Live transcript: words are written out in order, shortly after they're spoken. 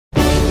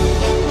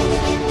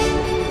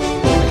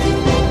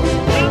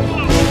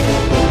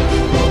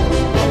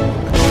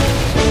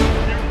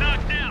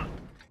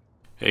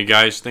Hey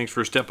guys, thanks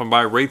for stepping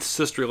by Wraith's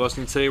history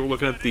lesson. Today we're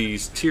looking at the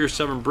Tier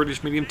 7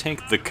 British medium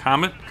tank, the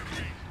Comet.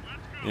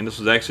 And this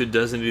was actually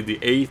designated the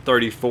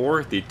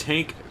A-34, the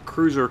Tank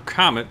Cruiser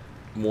Comet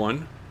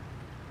 1.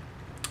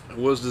 It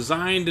was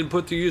designed and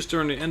put to use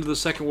during the end of the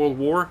Second World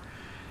War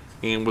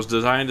and was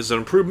designed as an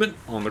improvement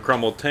on the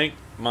Cromwell tank,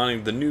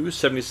 mounting the new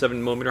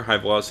 77mm high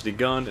velocity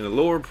gun in a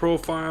lower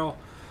profile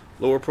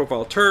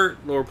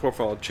turret, lower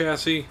profile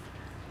chassis.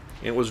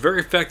 And it was very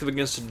effective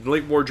against the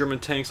late war German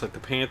tanks like the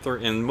Panther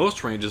and in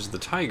most ranges the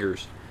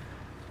Tigers.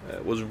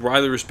 It was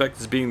widely respected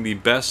as being the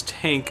best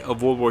tank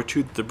of World War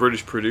II that the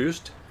British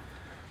produced.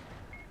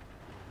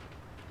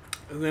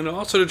 And then it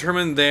also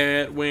determined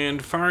that when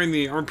firing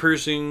the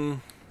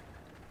arm-piercing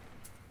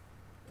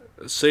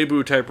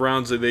Sabu type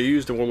rounds that they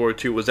used in World War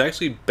II was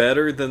actually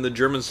better than the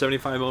German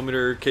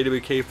 75mm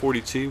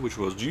KWK-42, which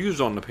was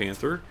used on the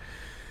Panther.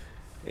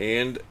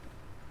 And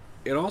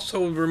it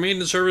also remained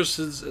in service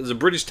as a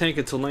British tank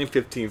until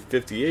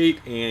 1958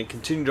 and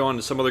continued on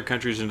to some other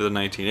countries into the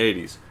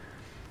 1980s.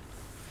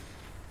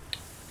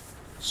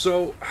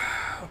 So,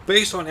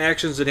 based on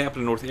actions that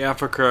happened in North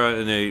Africa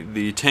and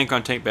the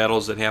tank-on-tank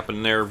battles that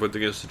happened there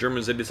against the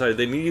Germans, they decided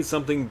they needed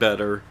something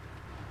better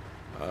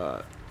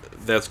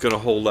that's going to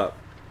hold up.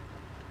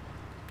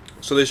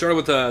 So they started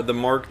with the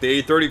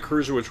A-30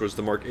 Cruiser, which was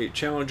the Mark 8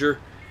 Challenger.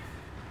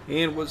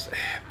 And was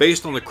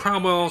based on the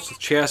Cromwell, so the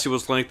chassis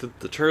was lengthened,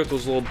 the turret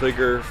was a little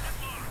bigger.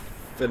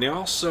 Then they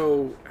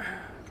also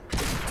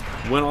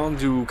went on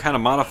to kind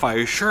of modify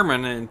a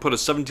Sherman and put a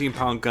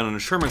 17-pound gun in a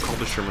Sherman called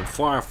the Sherman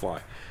Firefly.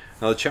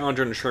 Now the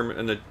Challenger and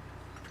the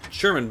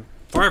Sherman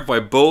Firefly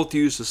both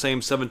used the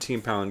same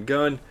 17-pound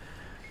gun,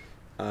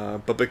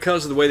 but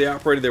because of the way they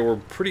operated, they were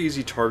pretty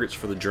easy targets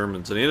for the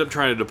Germans. And they ended up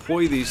trying to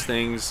deploy these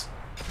things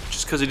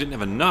just because they didn't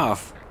have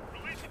enough.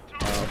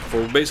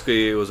 For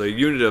basically, it was a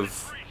unit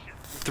of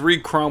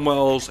 3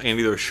 Cromwells and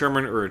either a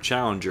Sherman or a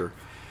Challenger,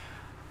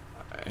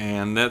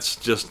 and that's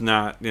just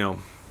not,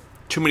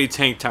 too many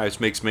tank types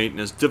makes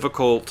maintenance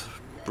difficult,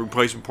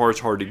 replacement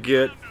parts hard to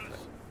get.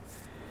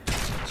 So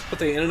what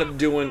they ended up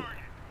doing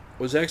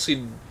was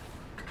actually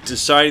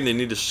deciding they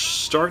need to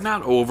start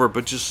not over,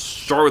 but just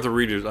start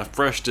with a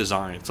fresh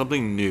design,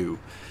 something new.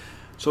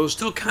 So it's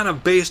still kind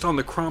of based on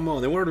the Cromwell,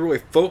 and they wanted to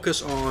really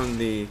focus on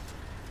the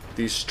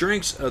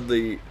strengths of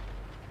the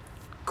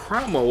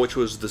Cromwell, which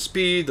was the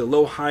speed, the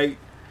low height,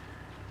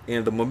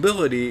 and the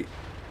mobility,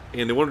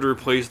 and they wanted to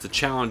replace the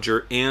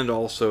Challenger and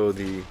also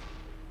the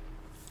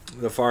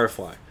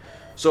Firefly.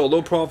 So a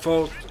low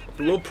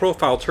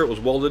profile turret was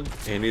welded,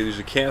 and they used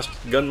a cast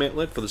gun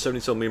mantlet for the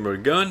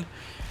 77mm gun,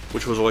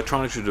 which was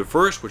electronically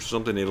traversed, which is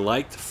something they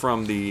liked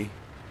from the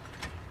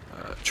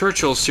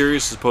Churchill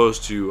series as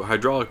opposed to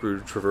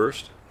hydraulically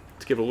traversed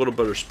to give it a little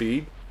better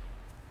speed.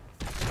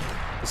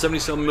 The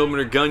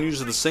 77mm gun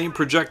uses the same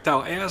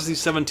projectile as the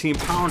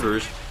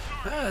 17-pounders.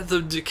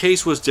 The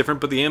case was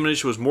different, but the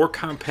ammunition was more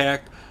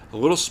compact, a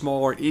little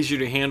smaller, and easier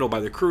to handle by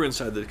the crew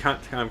inside the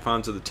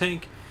confines of the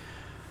tank.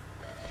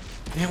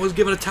 And it was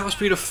given a top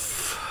speed of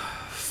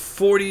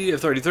 32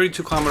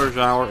 kilometers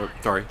an hour,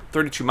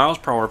 32 miles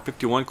per hour,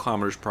 51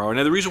 kilometers per hour.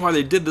 Now the reason why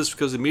they did this is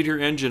because the Meteor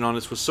engine on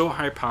this was so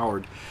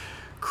high-powered.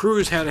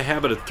 Crews had a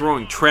habit of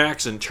throwing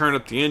tracks and turn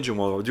up the engine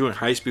while they were doing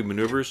high-speed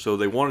maneuvers, so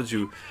they wanted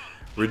to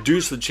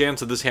reduce the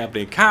chance of this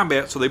happening in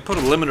combat, so they put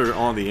a limiter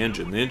on the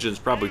engine. The engine is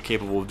probably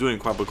capable of doing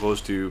probably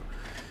close to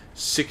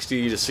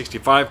 60 to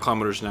 65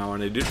 kilometers an hour,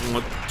 and they didn't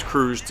want the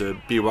crews to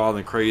be wild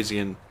and crazy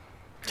and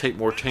take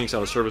more tanks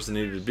out of service than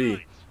they needed to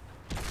be.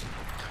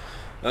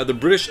 The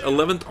British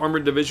 11th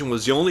Armored Division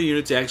was the only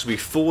unit to actually be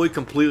fully,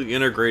 completely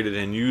integrated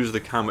and use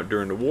the Comet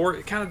during the war.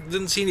 It kind of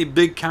didn't see any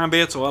big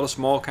combats, a lot of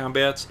small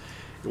combats.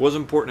 It was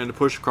important in the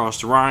push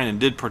across the Rhine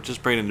and did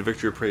participate in the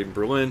Victory Parade in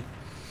Berlin.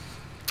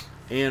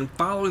 And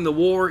following the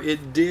war,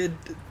 it did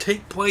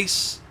take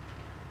place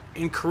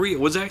in Korea. It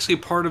was actually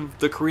part of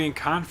the Korean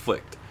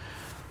conflict.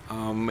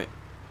 And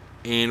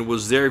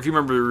was there, if you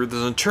remember,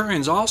 the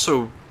Centurions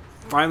also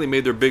finally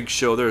made their big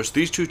show there. So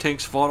these two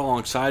tanks fought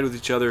alongside with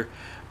each other,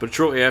 but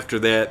shortly after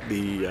that,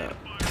 the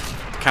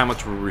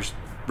Comets were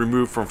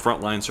removed from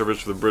frontline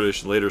service for the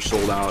British and later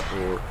sold out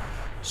or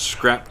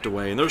scrapped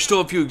away. And there's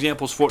still a few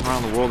examples floating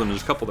around the world, and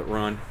there's a couple that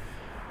run.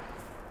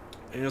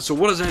 And so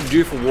what does that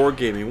do for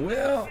wargaming?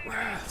 Well,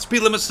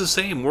 speed limit's the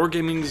same.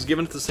 Wargaming is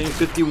given at the same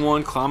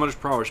 51 kilometers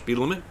per hour speed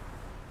limit,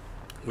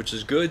 which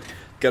is good.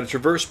 Got a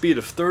traverse speed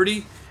of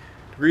 30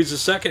 degrees a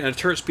second and a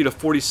turret speed of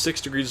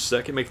 46 degrees a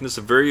second, making this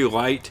a very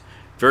light,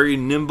 very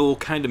nimble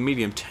kind of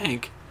medium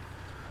tank.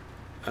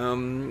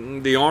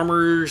 The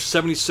armor,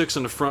 76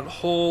 on the front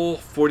hull,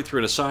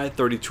 43 on the side,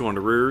 32 on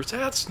the rear.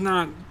 That's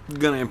not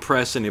going to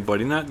impress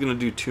anybody, not going to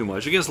do too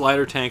much. Against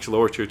lighter tanks,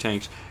 lower tier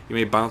tanks, you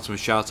may bounce some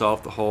shots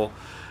off the hull.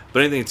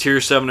 But anything tier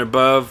 7 or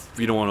above,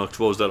 you don't want to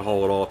expose that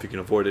hull at all if you can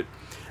avoid it.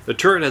 The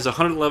turret has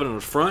 111 on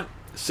the front,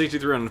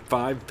 63 on the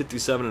 5,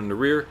 57 on the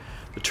rear.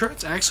 The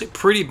turret's actually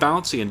pretty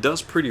bouncy and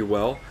does pretty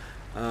well.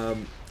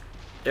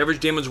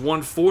 Average damage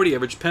 140,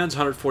 average pens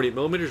 148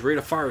 millimeters, rate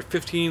of fire at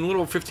 15, a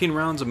little over 15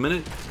 rounds a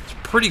minute. It's a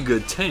pretty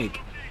good tank.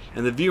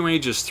 And the view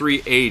range is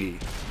 380.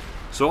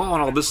 So all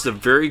in all, this is a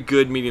very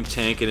good medium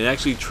tank, and it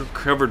actually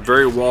covered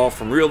very well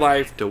from real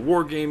life to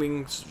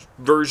wargaming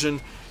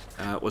version.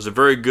 It was a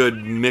very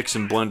good mix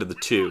and blend of the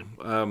two.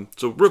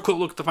 So real quick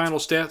look at the final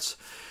stats.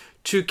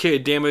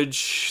 2k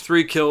damage,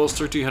 3 kills,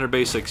 1300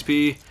 base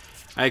XP.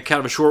 I had kind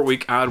of a short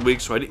week, odd week,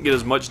 so I didn't get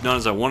as much done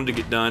as I wanted to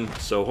get done.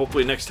 So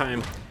hopefully next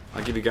time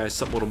I'll give you guys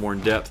something a little more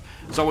in depth.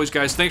 As always,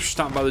 guys, thanks for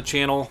stopping by the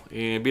channel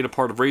and being a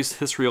part of Wraith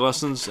History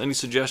Lessons. Any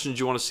suggestions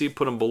you want to see,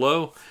 put them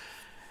below.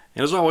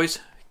 And as always,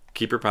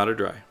 keep your powder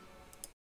dry.